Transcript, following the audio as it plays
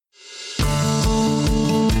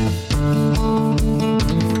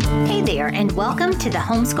and welcome to the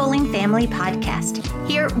Homeschooling Family Podcast.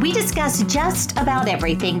 Here, we discuss just about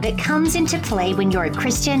everything that comes into play when you're a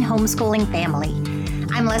Christian homeschooling family.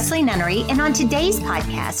 I'm Leslie Nunnery, and on today's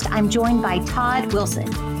podcast, I'm joined by Todd Wilson.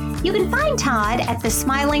 You can find Todd at the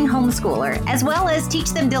Smiling Homeschooler, as well as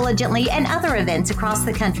Teach Them Diligently and other events across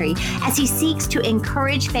the country as he seeks to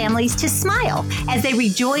encourage families to smile as they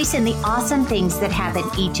rejoice in the awesome things that happen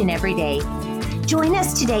each and every day. Join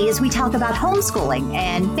us today as we talk about homeschooling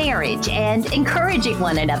and marriage and encouraging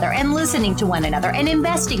one another and listening to one another and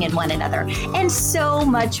investing in one another and so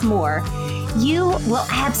much more. You will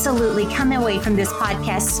absolutely come away from this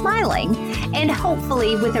podcast smiling and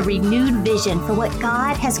hopefully with a renewed vision for what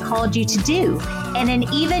God has called you to do and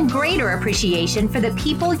an even greater appreciation for the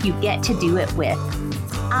people you get to do it with.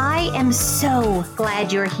 I am so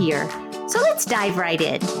glad you're here. So let's dive right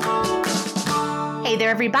in. Hey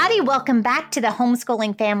there, everybody. Welcome back to the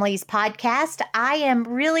Homeschooling Families Podcast. I am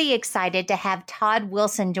really excited to have Todd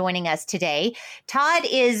Wilson joining us today. Todd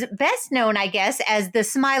is best known, I guess, as the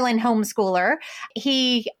Smiling Homeschooler.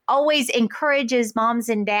 He always encourages moms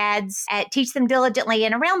and dads at Teach Them Diligently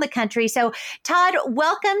and around the country. So, Todd,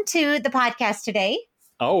 welcome to the podcast today.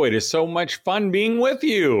 Oh, it is so much fun being with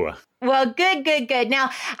you. Well, good. Now,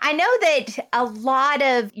 I know that a lot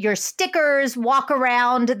of your stickers walk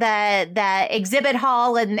around the exhibit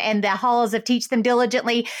hall and the halls of Teach Them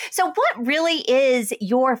Diligently. So what really is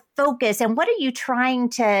your focus and what are you trying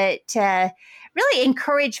to really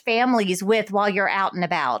encourage families with while you're out and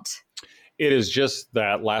about? It is just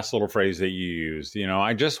that last little phrase that you used.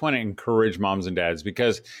 I just want to encourage moms and dads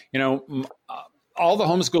because, all the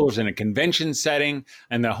homeschoolers in a convention setting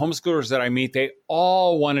and the homeschoolers that I meet, they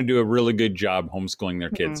all want to do a really good job homeschooling their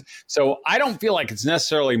kids. So I don't feel like it's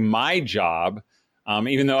necessarily my job,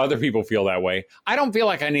 even though other people feel that way. I don't feel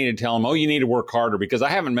like I need to tell them, oh, you need to work harder, because I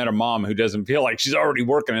haven't met a mom who doesn't feel like she's already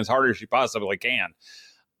working as hard as she possibly can.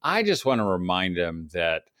 I just want to remind them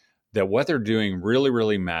that what they're doing really,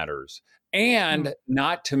 really matters. And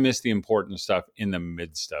not to miss the important stuff in the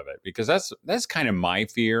midst of it, because that's kind of my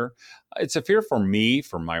fear. It's a fear for me,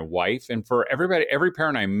 for my wife, and for everybody, every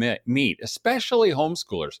parent I meet, especially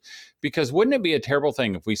homeschoolers. Because wouldn't it be a terrible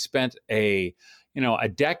thing if we spent a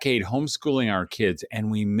decade homeschooling our kids and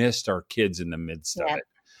we missed our kids in the midst of it?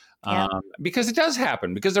 Because it does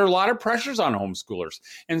happen, because there are a lot of pressures on homeschoolers.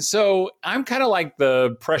 And so I'm kind of like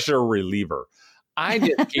the pressure reliever. I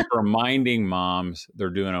just keep reminding moms they're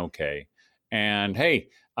doing okay. And hey,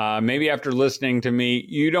 maybe after listening to me,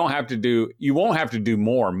 you won't have to do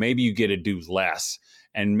more. Maybe you get to do less.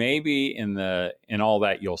 And maybe in all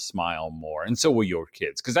that, you'll smile more. And so will your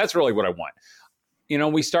kids, because that's really what I want.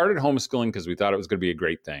 We started homeschooling because we thought it was going to be a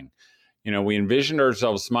great thing. We envisioned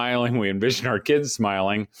ourselves smiling. We envisioned our kids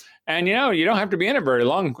smiling. And, you don't have to be in it very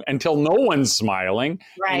long until no one's smiling.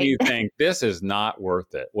 Right. And you think, this is not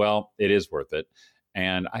worth it. Well, it is worth it.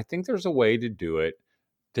 And I think there's a way to do it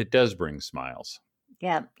that does bring smiles.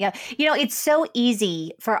 Yeah. It's so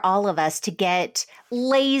easy for all of us to get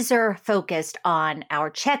laser focused on our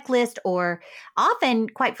checklist, or often,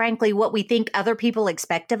 quite frankly, what we think other people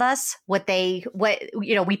expect of us, we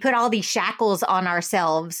put all these shackles on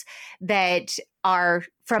ourselves that are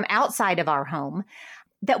from outside of our home,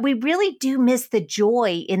 that we really do miss the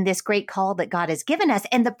joy in this great call that God has given us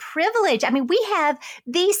and the privilege. I mean, we have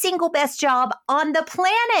the single best job on the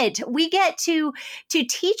planet. We get to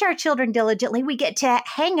teach our children diligently. We get to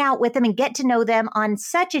hang out with them and get to know them on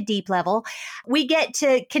such a deep level. We get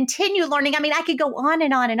to continue learning. I mean, I could go on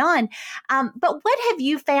and on and on. But what have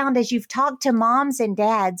you found as you've talked to moms and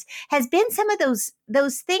dads has been some of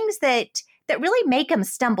those things that really make them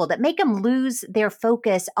stumble, that make them lose their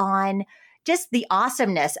focus on just the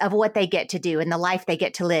awesomeness of what they get to do and the life they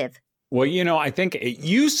get to live? Well, I think it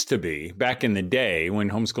used to be, back in the day when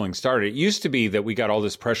homeschooling started, it used to be that we got all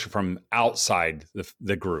this pressure from outside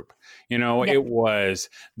the group. It was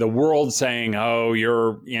the world saying, oh,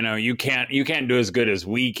 you can't do as good as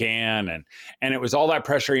we can. And it was all that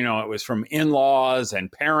pressure, it was from in-laws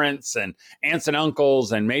and parents and aunts and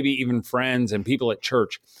uncles and maybe even friends and people at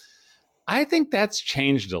church. I think that's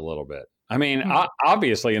changed a little bit. I mean,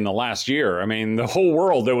 obviously in the last year, the whole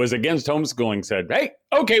world that was against homeschooling said, hey,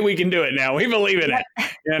 okay, we can do it now. We believe in it,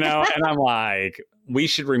 and I'm like, we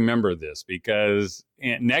should remember this, because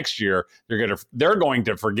next year they're going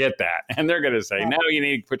to forget that. And they're going to say, no, you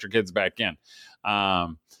need to put your kids back in.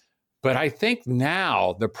 But I think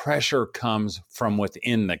now the pressure comes from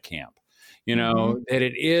within the camp, that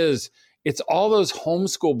it is, it's all those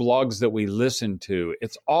homeschool blogs that we listen to.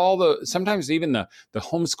 It's all sometimes even the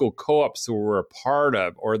homeschool co-ops that we're a part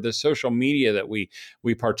of, or the social media that we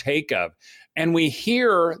partake of. And we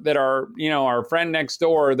hear that our friend next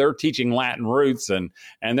door, they're teaching Latin roots and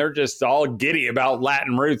they're just all giddy about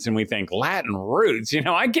Latin roots. And we think, Latin roots,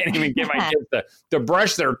 I can't even get my kids to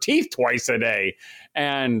brush their teeth twice a day.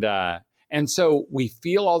 And so we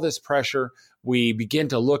feel all this pressure. We begin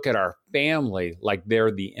to look at our family like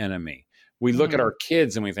they're the enemy. We look at our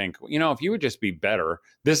kids and we think, if you would just be better,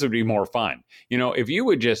 this would be more fun. If you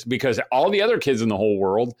would just, because all the other kids in the whole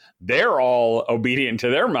world, they're all obedient to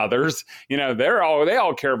their mothers. They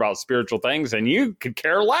all care about spiritual things, and you could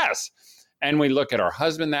care less. And we look at our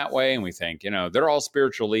husband that way and we think, they're all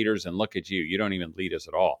spiritual leaders, and look at you. You don't even lead us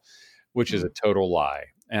at all, which is a total lie.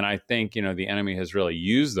 And I think, the enemy has really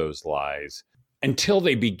used those lies until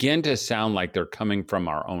they begin to sound like they're coming from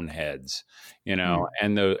our own heads,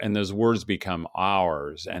 and those words become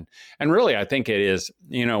ours. And really, I think it is,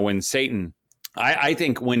 when Satan, I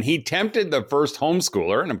think when he tempted the first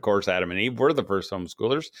homeschooler, and of course, Adam and Eve were the first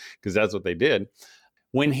homeschoolers because that's what they did.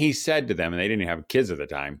 When he said to them, and they didn't have kids at the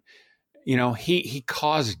time, he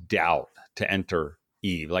caused doubt to enter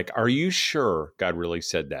Eve. Like, are you sure God really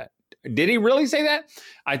said that? Did he really say that?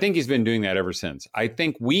 I think he's been doing that ever since. I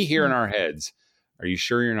think we hear in our heads, are you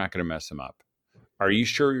sure you're not going to mess him up? Are you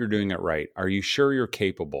sure you're doing it right? Are you sure you're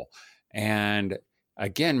capable? And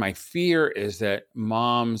again, my fear is that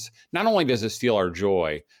moms, not only does it steal our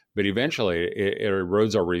joy, but eventually it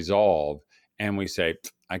erodes our resolve. And we say,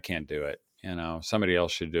 I can't do it. Somebody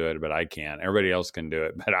else should do it, but I can't. Everybody else can do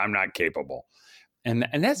it, but I'm not capable. And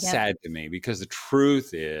that's sad to me, because the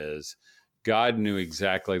truth is God knew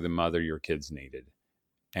exactly the mother your kids needed.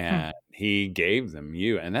 And he gave them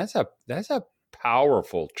you. And that's a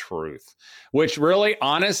powerful truth, which really,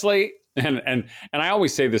 honestly, and I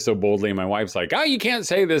always say this so boldly, and my wife's like, oh, you can't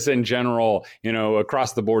say this in general,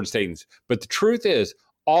 across the board statements. But the truth is,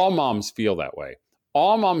 all moms feel that way.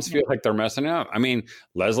 All moms feel like they're messing up. I mean,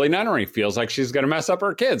 Leslie Nunnery feels like she's going to mess up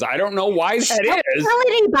her kids. I don't know why that is. Don't tell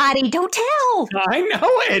anybody. Don't tell. I know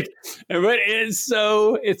it. But it's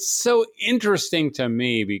so interesting to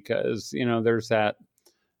me because, there's that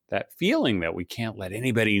feeling that we can't let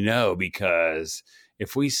anybody know, because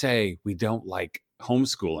if we say we don't like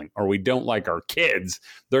homeschooling or we don't like our kids,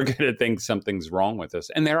 they're going to think something's wrong with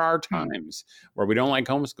us. And there are times where we don't like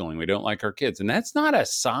homeschooling, we don't like our kids. And that's not a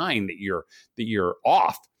sign that you're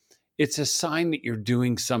off. It's a sign that you're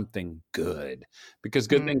doing something good, because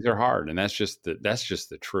good things are hard. And that's just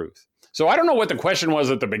the truth. So I don't know what the question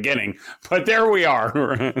was at the beginning, but there we are.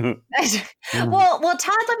 Well,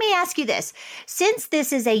 Todd, let me ask you this. Since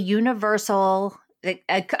this is a universal,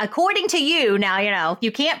 according to you, now,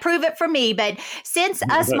 you can't prove it from me, but since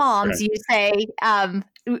us moms, you say,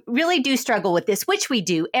 really do struggle with this, which we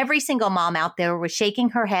do. Every single mom out there was shaking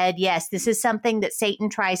her head. Yes, this is something that Satan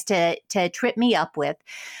tries to trip me up with.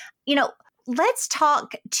 Let's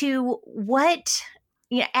talk to what...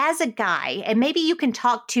 as a guy, and maybe you can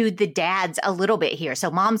talk to the dads a little bit here.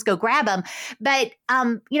 So moms, go grab them. But,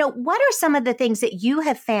 what are some of the things that you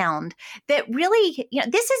have found that really,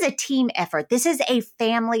 this is a team effort. This is a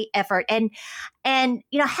family effort. And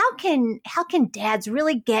how can dads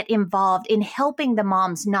really get involved in helping the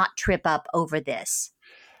moms not trip up over this?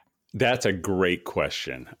 That's a great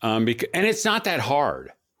question. And it's not that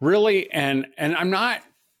hard, really. And I'm not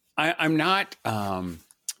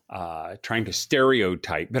trying to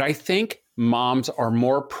stereotype, but I think moms are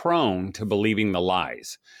more prone to believing the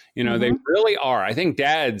lies. They really are. I think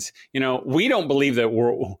dads, we don't believe that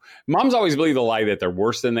moms always believe the lie that they're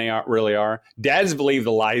worse than they really are. Dads believe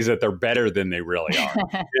the lies that they're better than they really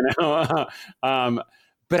are.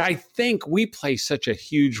 But I think we play such a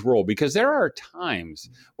huge role, because there are times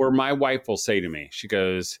where my wife will say to me, she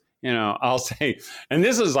goes, I'll say, and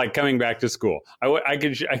this is like coming back to school. I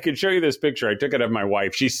could show you this picture. I took it of my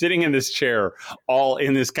wife. She's sitting in this chair, all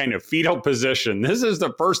in this kind of fetal position. This is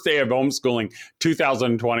the first day of homeschooling,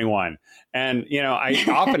 2021. And, I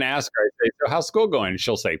often ask her, I say, so how's school going? And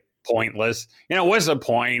she'll say, pointless. What's the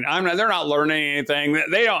point? They're not learning anything.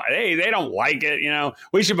 They don't like it.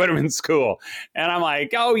 We should put them in school. And I'm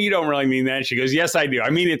like, oh, you don't really mean that. She goes, yes, I do.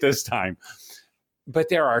 I mean it this time. But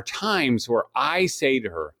there are times where I say to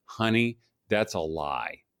her, honey, that's a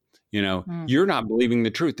lie. You're not believing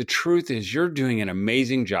the truth. The truth is you're doing an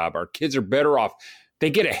amazing job. Our kids are better off. They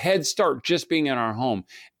get a head start just being in our home,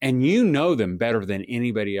 and you know them better than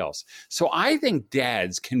anybody else. So I think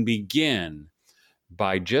dads can begin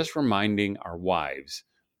by just reminding our wives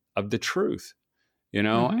of the truth,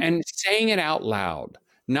 and saying it out loud,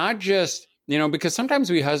 not just, because sometimes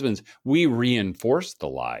we husbands, we reinforce the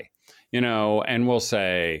lie. and they'll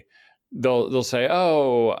say,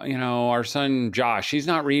 oh, our son Josh, he's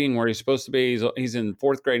not reading where he's supposed to be. He's in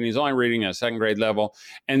fourth grade and he's only reading at second grade level.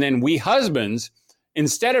 And then we husbands,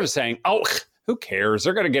 instead of saying, oh, who cares?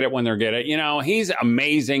 They're going to get it when they get it. He's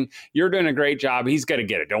amazing. You're doing a great job. He's going to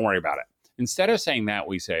get it. Don't worry about it. Instead of saying that,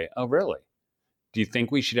 we say, oh, really? Do you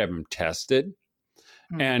think we should have him tested?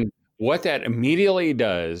 Mm-hmm. And what that immediately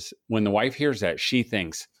does when the wife hears that, she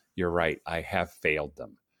thinks, you're right, I have failed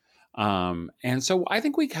them. And so I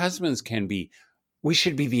think we husbands we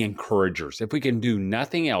should be the encouragers. If we can do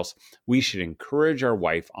nothing else, we should encourage our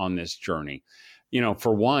wife on this journey.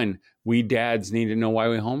 For one, we dads need to know why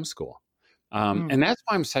we homeschool. And that's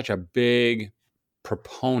why I'm such a big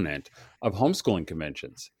proponent of homeschooling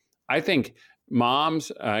conventions. I think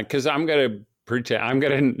moms, because I know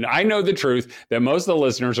the truth that most of the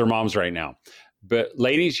listeners are moms right now. But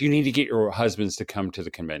ladies, you need to get your husbands to come to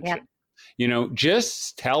the convention. Yep.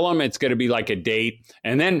 Just tell them it's going to be like a date.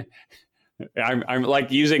 And then I'm like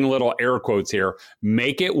using little air quotes here,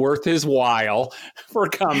 make it worth his while for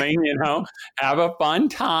coming, have a fun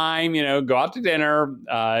time, go out to dinner.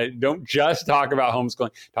 Don't just talk about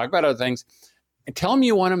homeschooling, talk about other things, and tell them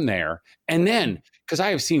you want them there. And then, because I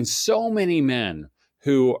have seen so many men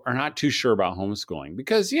who are not too sure about homeschooling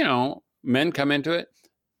because, men come into it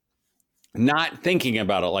not thinking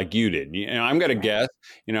about it like you did. I'm going to guess,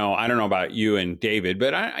 I don't know about you and David,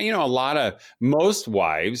 but most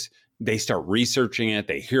wives, they start researching it.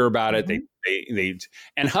 They hear about it. They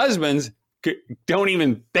and husbands don't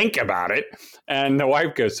even think about it. And the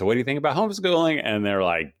wife goes, so what do you think about homeschooling? And they're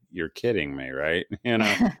like, you're kidding me, right?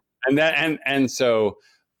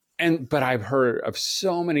 But I've heard of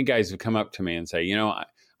so many guys who come up to me and say,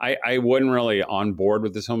 I wasn't really on board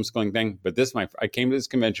with this homeschooling thing, but I came to this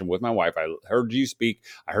convention with my wife. I heard you speak.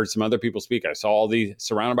 I heard some other people speak. I saw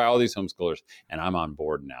surrounded by all these homeschoolers, and I'm on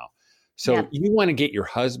board now. So you want to get your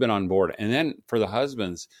husband on board. And then for the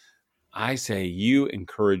husbands, I say you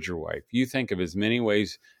encourage your wife. You think of as many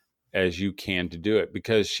ways as you can to do it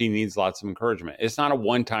because she needs lots of encouragement. It's not a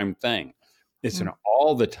one-time thing. It's an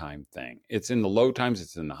all the time thing. It's in the low times.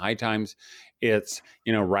 It's in the high times. It's,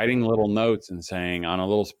 writing little notes and saying on a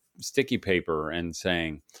little sticky paper and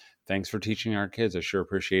saying, thanks for teaching our kids. I sure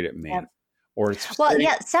appreciate it, man. Yep. Or it's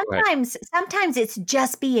sometimes it's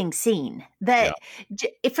just being seen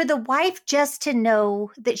for the wife just to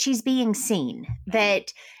know that she's being seen,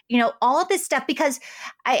 that, all this stuff, because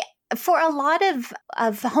for a lot of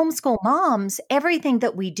homeschool moms, everything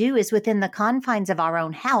that we do is within the confines of our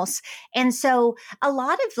own house. And so a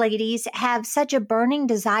lot of ladies have such a burning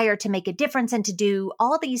desire to make a difference and to do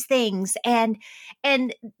all these things. And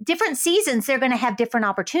different seasons, they're going to have different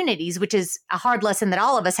opportunities, which is a hard lesson that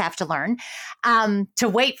all of us have to learn, to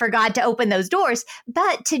wait for God to open those doors.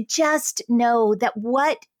 But to just know that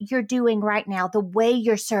what you're doing right now, the way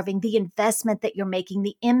you're serving, the investment that you're making,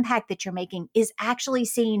 the impact that you're making is actually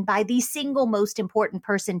seen by the single most important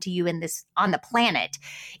person to you on the planet,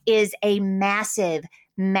 is a massive,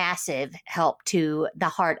 massive help to the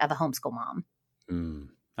heart of a homeschool mom.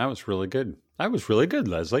 That was really good.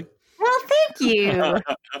 Leslie. Well, thank you.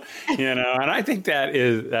 And I think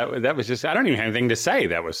that was just, I don't even have anything to say.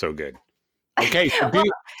 That was so good. Okay.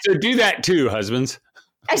 So do that too, husbands.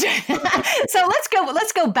 So let's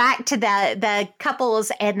go back to the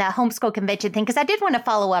couples and the homeschool convention thing, because I did want to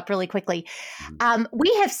follow up really quickly.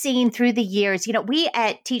 We have seen through the years, we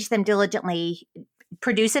at Teach Them Diligently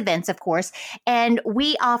produce events, of course, and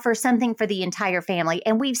we offer something for the entire family.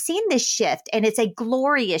 And we've seen this shift, and it's a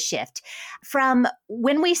glorious shift. From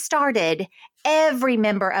when we started, every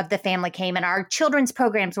member of the family came, and our children's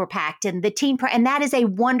programs were packed, and the teen and that is a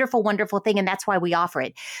wonderful, wonderful thing, and that's why we offer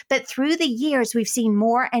it. But through the years, we've seen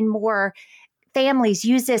more and more families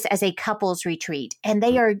use this as a couples retreat, and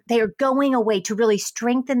they are going away to really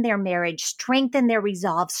strengthen their marriage, strengthen their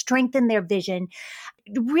resolve, strengthen their vision,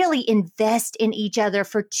 really invest in each other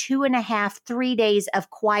for 2.5, 3 days of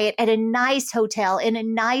quiet at a nice hotel in a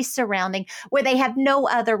nice surrounding where they have no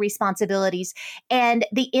other responsibilities. And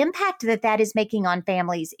the impact that is making on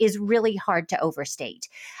families is really hard to overstate,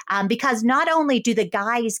 because not only do the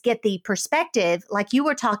guys get the perspective, like you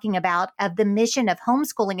were talking about, of the mission of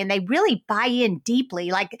homeschooling, and they really buy in deeply.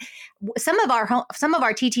 Like some of our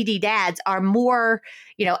TTD dads are more,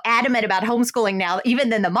 adamant about homeschooling now, even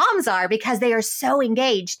than the moms are, because they are so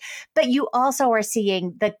engaged. But you also are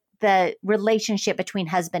seeing the relationship between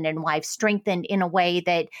husband and wife strengthened in a way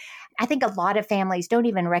that I think a lot of families don't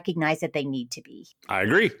even recognize that they need to be. I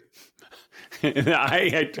agree.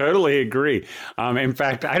 I totally agree. In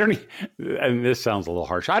fact, and this sounds a little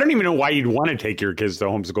harsh, I don't even know why you'd want to take your kids to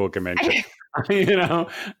homeschool convention,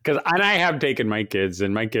 because I have taken my kids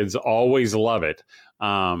and my kids always love it.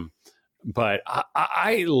 But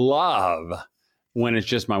I love when it's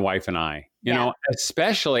just my wife and I, you know,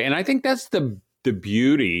 especially, and I think that's the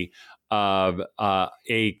beauty of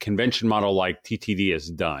a convention model like TTD has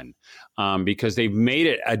done, because they've made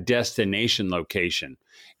it a destination location.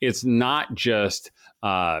 It's not just,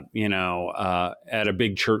 at a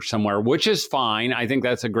big church somewhere, which is fine. I think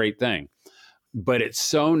that's a great thing. But it's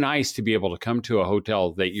so nice to be able to come to a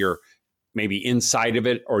hotel that you're maybe inside of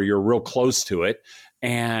it or you're real close to it.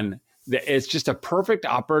 And it's just a perfect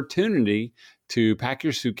opportunity to pack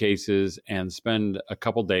your suitcases and spend a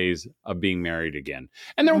couple days of being married again.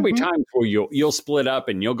 And there will be times where you'll split up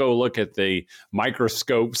and you'll go look at the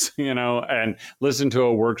microscopes, and listen to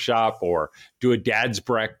a workshop or do a dad's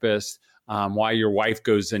breakfast while your wife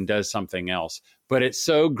goes and does something else. But it's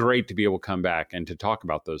so great to be able to come back and to talk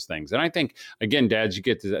about those things. And I think, again, dads, you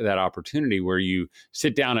get that opportunity where you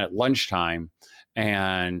sit down at lunchtime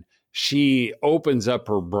and she opens up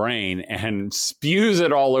her brain and spews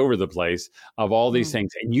it all over the place of all these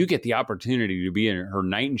things. And you get the opportunity to be in her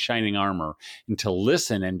knight in shining armor and to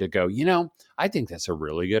listen and to go, I think that's a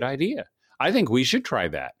really good idea. I think we should try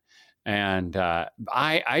that. And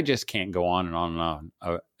I just can't go on and on and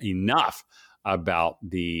on enough about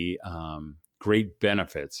the great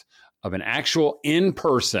benefits of an actual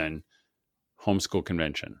in-person homeschool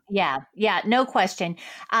convention. Yeah, no question.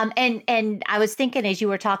 And I was thinking as you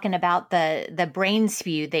were talking about the brain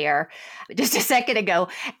spew there just a second ago,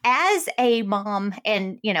 as a mom,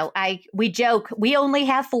 and we joke we only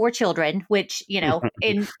have 4 children, which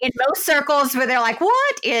in most circles where they're like,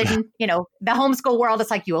 what? In the homeschool world,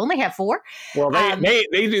 it's like you only have 4. Well, they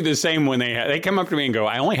do the same when they come up to me and go,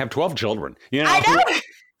 I only have 12 children. I know.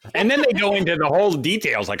 And then they go into the whole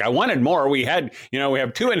details. Like, I wanted more. We had, we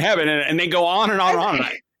have 2 in heaven, and they go on and on and on.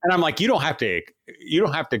 And I'm like, you don't have to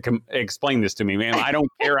explain this to me, man. I don't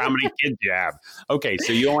care how many kids you have. Okay,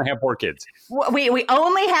 so you only have 4 kids. We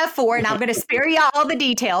only have 4, and I'm going to spare you all the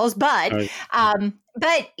details. But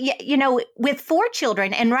with 4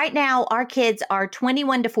 children, and right now our kids are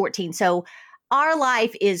 21 to 14, so our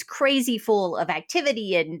life is crazy full of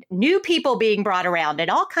activity and new people being brought around and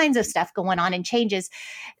all kinds of stuff going on and changes.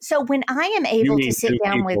 So when I am able to sit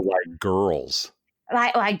down with like girls,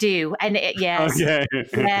 I do. And yes, okay.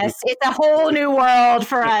 Yes, it's a whole new world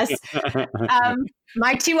for us.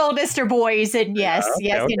 My 2 oldest are boys, and yes,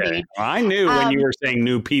 indeed. Well, I knew when you were saying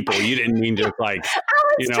new people, you didn't mean just like,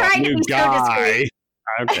 new guy.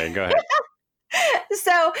 Okay, go ahead.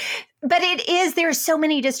 So, but there's so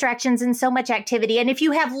many distractions and so much activity. And if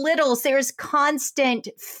you have littles, there's constant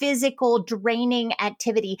physical draining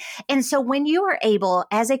activity. And so when you are able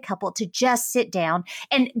as a couple to just sit down,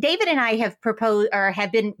 and David and I have proposed or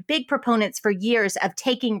have been big proponents for years of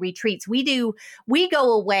taking retreats. We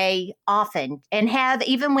go away often and have,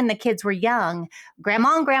 even when the kids were young,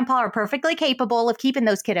 grandma and grandpa are perfectly capable of keeping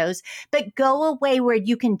those kiddos, but go away where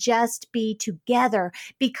you can just be together,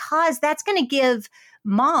 because that's going to give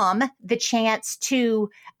mom the chance to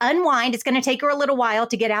unwind. It's going to take her a little while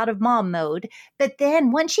to get out of mom mode. But then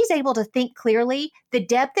once she's able to think clearly, the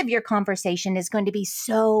depth of your conversation is going to be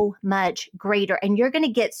so much greater. And you're going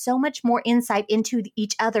to get so much more insight into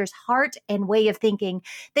each other's heart and way of thinking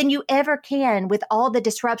than you ever can with all the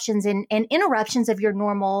disruptions and interruptions of your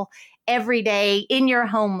normal every day in your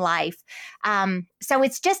home life. So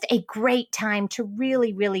it's just a great time to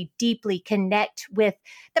really, really deeply connect with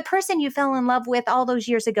the person you fell in love with all those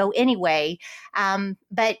years ago anyway.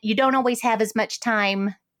 But you don't always have as much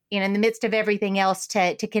time, in the midst of everything else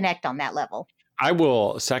to connect on that level. I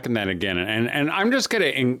will second that again. And I'm just going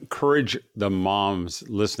to encourage the moms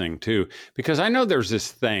listening too, because I know there's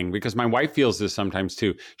this thing, because my wife feels this sometimes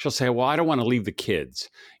too. She'll say, well, I don't want to leave the kids.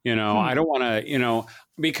 I don't want to,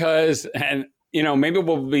 because, and, maybe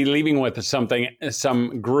we'll be leaving with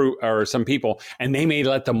some group or some people, and they may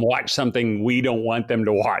let them watch something we don't want them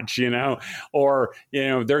to watch, or,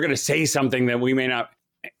 they're going to say something that we may not.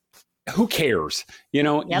 Who cares?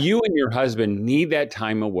 Yep. You and your husband need that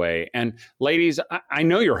time away. And ladies, I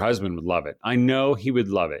know your husband would love it. I know he would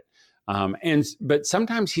love it. But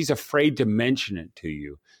sometimes he's afraid to mention it to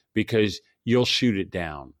you because you'll shoot it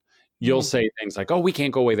down. You'll say things like, oh, we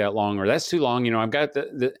can't go away that long, or that's too long. I've got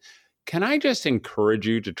Can I just encourage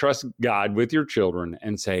you to trust God with your children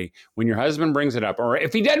and say, when your husband brings it up, or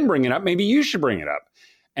if he doesn't bring it up, maybe you should bring it up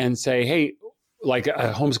and say, hey, like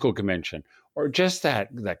a homeschool convention, or just that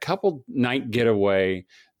couple night getaway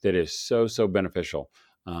that is so, so beneficial.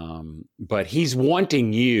 But he's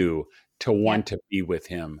wanting you to want to be with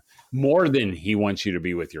him more than he wants you to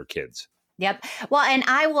be with your kids. Yep. Well, and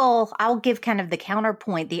I'll give kind of the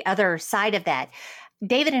counterpoint, the other side of that.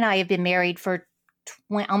 David and I have been married for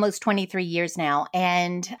almost 23 years now.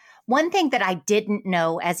 And one thing that I didn't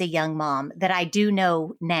know as a young mom that I do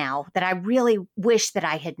know now that I really wish that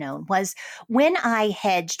I had known was when I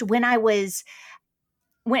hedged, when I was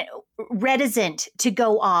reticent to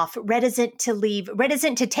go off, reticent to leave,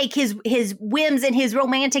 reticent to take his whims and his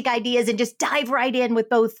romantic ideas and just dive right in with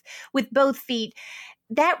both feet.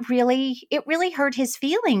 It really hurt his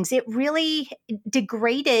feelings. It really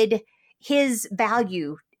degraded his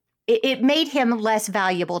value. It made him less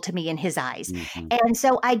valuable to me in his eyes. Mm-hmm. And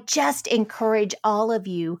so I just encourage all of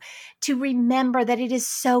you to remember that it is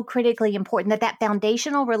so critically important that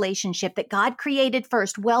foundational relationship that God created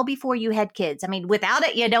first, well before you had kids. I mean, without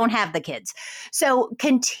it, you don't have the kids. So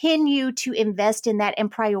continue to invest in that and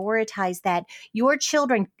prioritize that. Your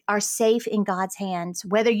children are safe in God's hands,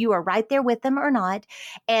 whether you are right there with them or not.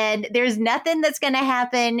 And there's nothing that's going to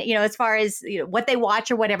happen, as far as what they watch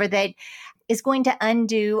or whatever, that is going to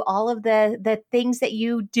undo all of the things that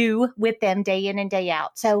you do with them day in and day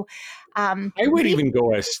out. So I would even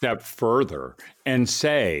go a step further and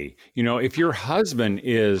say, if your husband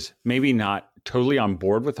is maybe not totally on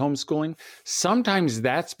board with homeschooling, sometimes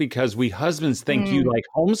that's because we husbands think you like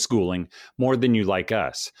homeschooling more than you like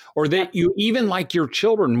us, or that you even like your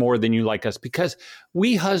children more than you like us, because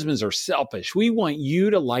we husbands are selfish. We want you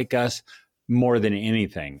to like us more than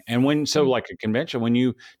anything. And like a convention, when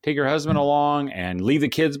you take your husband along and leave the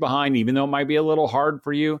kids behind, even though it might be a little hard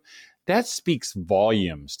for you, that speaks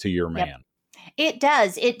volumes to your man. It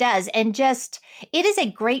does. It does. And it is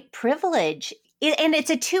a great privilege. And it's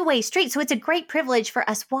a two-way street. So it's a great privilege for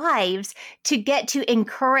us wives to get to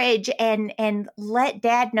encourage and let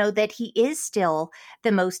dad know that he is still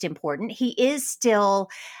the most important. He is still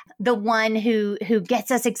the one who gets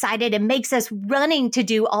us excited and makes us running to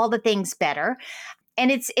do all the things better. And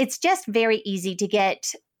it's just very easy to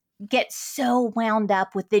get so wound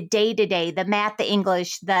up with the day-to-day, the math, the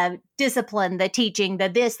English, the discipline, the teaching, the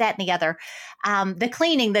this, that, and the other, the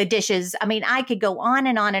cleaning, the dishes. I mean, I could go on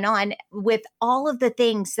and on and on with all of the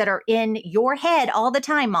things that are in your head all the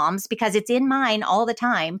time, moms, because it's in mine all the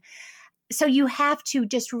time. So you have to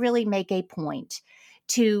just really make a point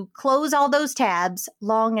to close all those tabs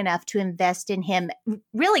long enough to invest in him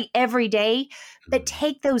really every day, but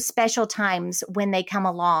take those special times when they come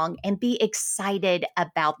along and be excited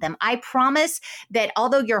about them. I promise that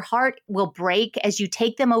although your heart will break as you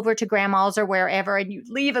take them over to grandma's or wherever and you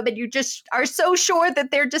leave them and you just are so sure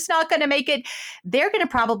that they're just not going to make it, they're going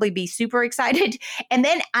to probably be super excited. And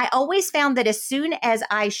then I always found that as soon as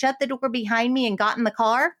I shut the door behind me and got in the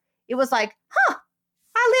car, it was like,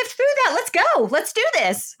 I lived through that. Let's go. Let's do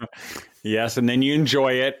this. Yes. And then you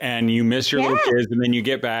enjoy it and you miss your little kids, and then you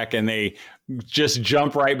get back and they just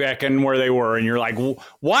jump right back in where they were. And you're like,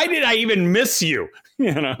 why did I even miss you?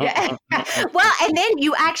 Yeah. Well, and then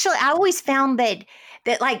I always found that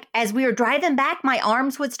like, as we were driving back, my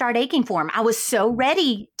arms would start aching for him. I was so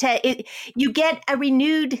ready you get a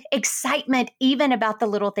renewed excitement even about the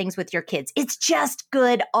little things with your kids. It's just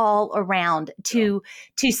good all around to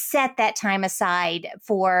set that time aside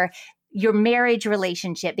for your marriage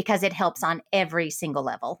relationship, because it helps on every single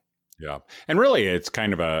level. Yeah. And really, it's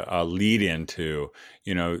kind of a lead into,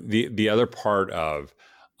 the other part of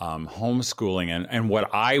homeschooling. And what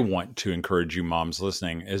I want to encourage you moms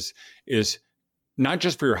listening is not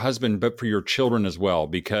just for your husband, but for your children as well,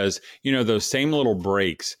 because, those same little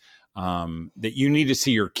breaks that you need to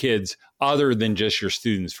see your kids other than just your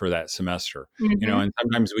students for that semester, and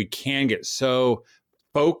sometimes we can get so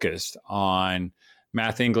focused on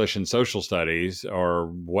math, English, and social studies,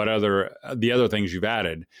 or the other things you've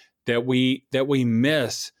added, that we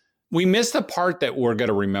miss the part that we're going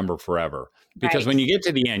to remember forever. Because when you get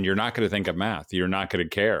to the end, you're not going to think of math. You're not going to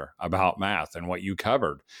care about math and what you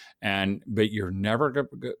covered. But you're never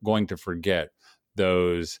going to forget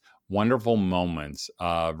those wonderful moments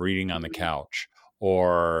of reading on the couch,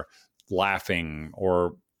 or laughing,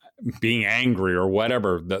 or being angry, or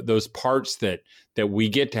whatever. Those parts that we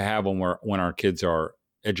get to have when our kids are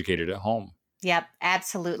educated at home. Yep,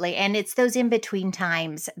 absolutely. And it's those in-between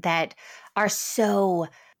times that are so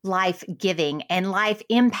life-giving and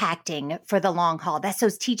life-impacting for the long haul. That's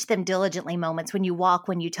those teach them diligently moments when you walk,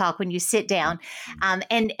 when you talk, when you sit down.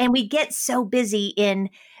 And we get so busy in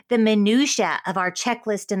the minutia of our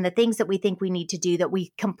checklist and the things that we think we need to do that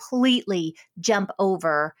we completely jump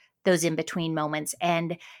over those in between moments.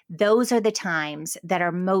 And those are the times that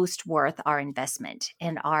are most worth our investment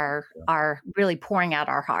and are really pouring out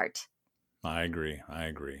our heart. I agree.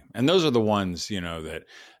 And those are the ones,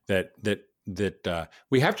 that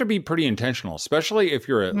we have to be pretty intentional, especially if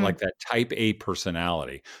you're Mm. like that type A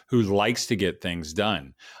personality who likes to get things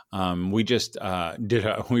done. We just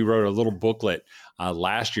we wrote a little booklet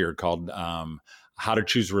last year called How to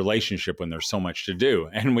Choose a Relationship When There's So Much to Do.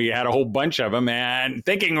 And we had a whole bunch of them and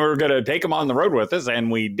thinking we were going to take them on the road with us,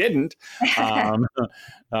 and we didn't.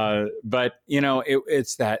 But,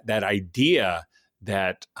 it's that idea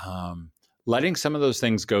that letting some of those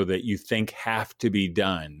things go that you think have to be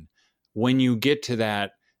done when you get to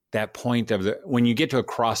that point when you get to a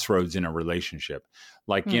crossroads in a relationship,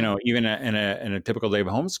 like, even in a typical day of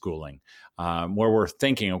homeschooling, where we're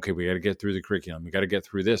thinking, okay, we got to get through the curriculum, we got to get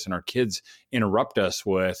through this, and our kids interrupt us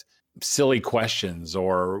with silly questions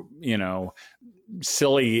or,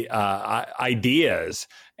 silly ideas,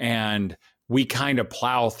 and we kind of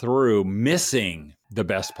plow through, missing the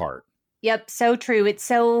best part. Yep, so true. It's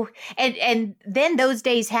so, and then those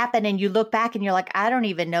days happen and you look back and you're like, I don't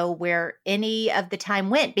even know where any of the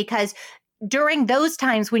time went, because during those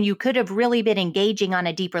times when you could have really been engaging on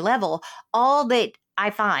a deeper level, all that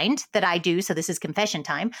I find that I do, so this is confession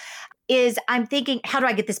time, is I'm thinking, how do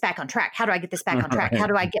I get this back on track? How do I get this back on track? How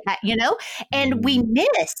do I get back, And we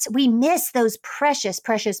miss those precious,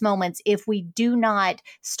 precious moments if we do not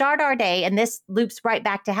start our day. And this loops right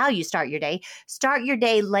back to how you start your day. Start your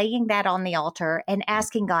day laying that on the altar and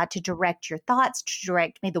asking God to direct your thoughts, to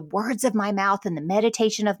direct, may the words of my mouth and the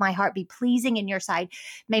meditation of my heart be pleasing in your sight.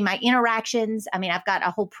 May my interactions, I've got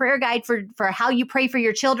a whole prayer guide for how you pray for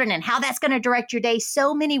your children and how that's going to direct your day.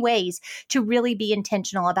 So many ways to really be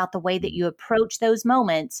intentional about the way that you approach those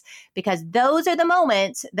moments, because those are the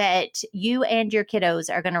moments that you and your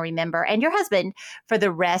kiddos are going to remember, and your husband, for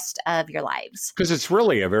the rest of your lives. Because it's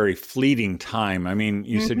really a very fleeting time.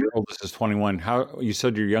 You said your oldest is 21. You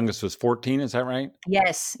said your youngest was 14. Is that right?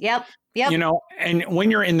 Yes. Yep. And when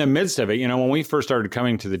you're in the midst of it, when we first started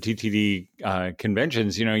coming to the TTD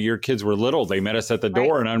conventions, your kids were little. They met us at the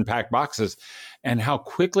door and unpacked boxes, and how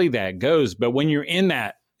quickly that goes. But when you're in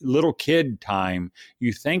that little kid time,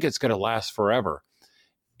 you think it's going to last forever.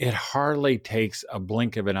 It hardly takes a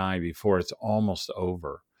blink of an eye before it's almost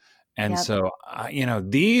over. And so,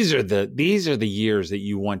 these are the years that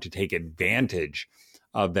you want to take advantage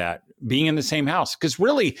of that, being in the same house. Because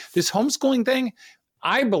really, this homeschooling thing,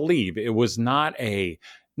 I believe it was not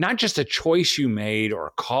just a choice you made or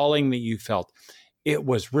a calling that you felt. It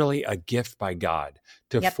was really a gift by God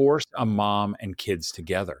to force a mom and kids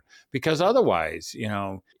together. Because otherwise,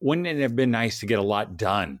 wouldn't it have been nice to get a lot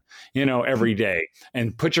done, every day,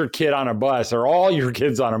 and put your kid on a bus or all your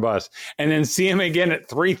kids on a bus and then see him again at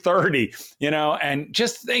 3:30, and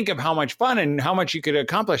just think of how much fun and how much you could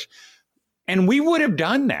accomplish. And we would have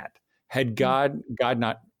done that had God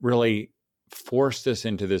not really forced us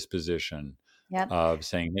into this position of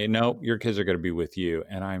saying, hey, no, your kids are going to be with you.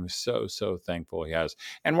 And I'm so, so thankful he has.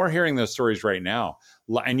 And we're hearing those stories right now.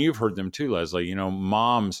 And you've heard them too, Leslie,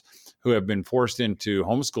 moms who have been forced into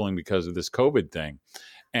homeschooling because of this COVID thing.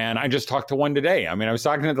 And I just talked to one today. I was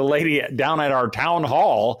talking to the lady down at our town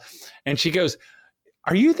hall, and she goes,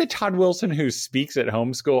 are you the Todd Wilson who speaks at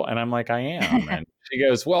homeschool? And I'm like, I am. And she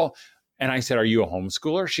goes, well, and I said, are you a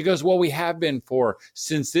homeschooler? She goes, well, we have been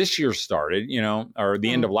since this year started, or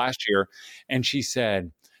the end of last year. And she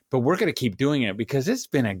said, but we're going to keep doing it because it's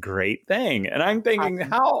been a great thing. And I'm thinking,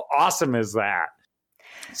 how awesome is that?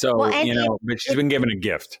 So, but she's been given a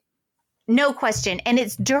gift. No question. And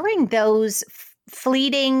it's during those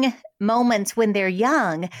fleeting moments when they're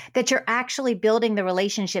young that you're actually building the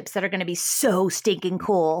relationships that are going to be so stinking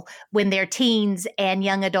cool when they're teens and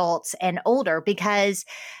young adults and older. Because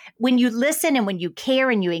when you listen and when you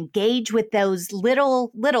care and you engage with those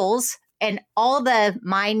littles and all the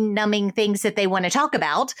mind-numbing things that they want to talk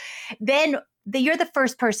about, then you're the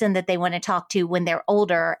first person that they want to talk to when they're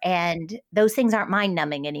older. And those things aren't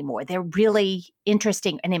mind-numbing anymore. They're really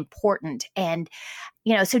interesting and important. And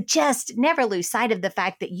so just never lose sight of the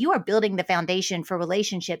fact that you are building the foundation for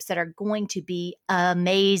relationships that are going to be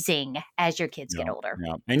amazing as your kids get older.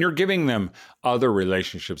 Yeah. And you're giving them other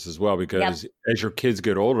relationships as well, because as your kids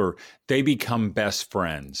get older, they become best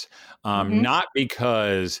friends, not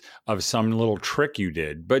because of some little trick you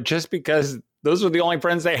did, but just because those are the only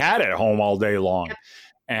friends they had at home all day long. Yep.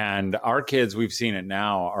 And our kids, we've seen it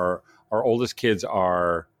now, our oldest kids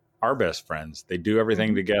are our best friends. They do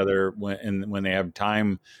everything together. When they have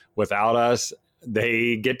time without us,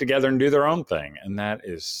 they get together and do their own thing. And that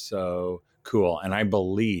is so cool. And I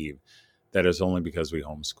believe that is only because we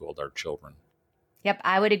homeschooled our children. Yep,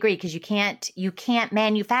 I would agree because you can't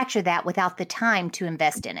manufacture that without the time to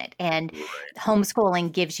invest in it. And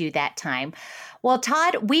homeschooling gives you that time. Well,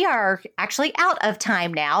 Todd, we are actually out of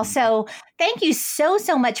time now. So thank you so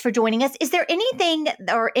much for joining us. Is there anything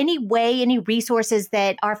or any way, any resources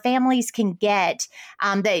that our families can get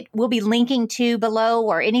that we'll be linking to below,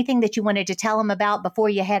 or anything that you wanted to tell them about before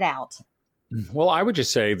you head out? Well, I would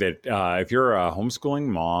just say that if you're a homeschooling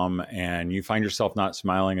mom and you find yourself not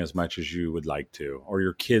smiling as much as you would like to, or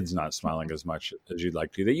your kids not smiling as much as you'd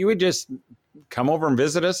like to, that you would just come over and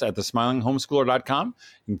visit us at thesmilinghomeschooler.com.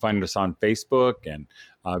 You can find us on Facebook and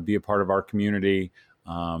be a part of our community.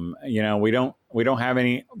 We don't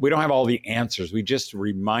have all the answers. We just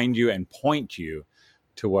remind you and point you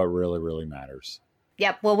to what really, really matters.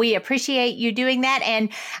 Yep. Well, we appreciate you doing that. And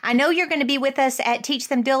I know you're going to be with us at Teach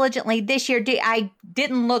Them Diligently this year. I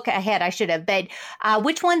didn't look ahead. I should have. But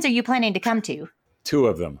which ones are you planning to come to? 2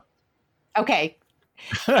 of them. Okay.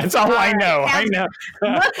 That's all I know. I know.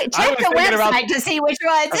 Check the website to see which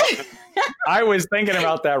ones. I was thinking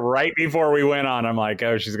about that right before we went on. I'm like,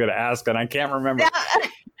 oh, she's going to ask, and I can't remember.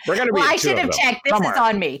 We're going to be. Well, I should have checked. This is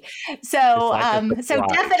on me. So,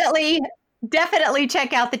 definitely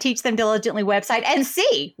check out the Teach Them Diligently website and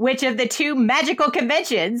see which of the 2 magical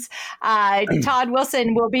conventions Todd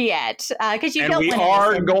Wilson will be at. Because we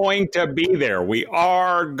are going to be there. We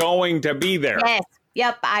are going to be there. Yes.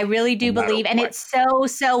 Yep, I really do believe. And it's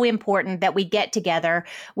so important that we get together.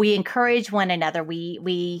 We encourage one another. We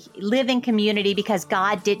live in community because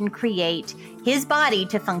God didn't create his body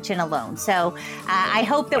to function alone. So I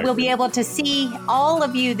hope that we'll be able to see all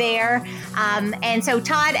of you there. And so,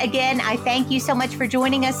 Todd, again, I thank you so much for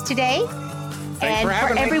joining us today. Thanks for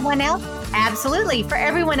having me. Everyone else, absolutely. For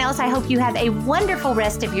everyone else, I hope you have a wonderful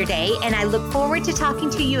rest of your day. And I look forward to talking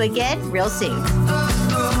to you again real soon.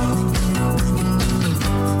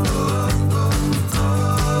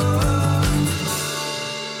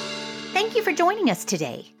 Thank you for joining us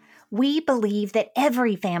today. We believe that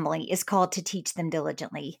every family is called to teach them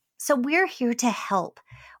diligently, so we're here to help.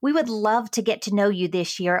 We would love to get to know you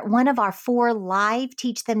this year at one of our 4 live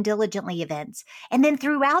Teach Them Diligently events, and then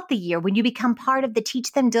throughout the year when you become part of the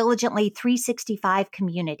Teach Them Diligently 365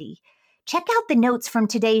 community. Check out the notes from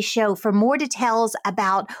today's show for more details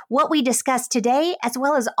about what we discussed today, as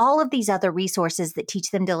well as all of these other resources that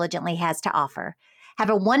Teach Them Diligently has to offer. Have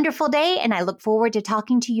a wonderful day, and I look forward to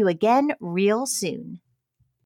talking to you again real soon.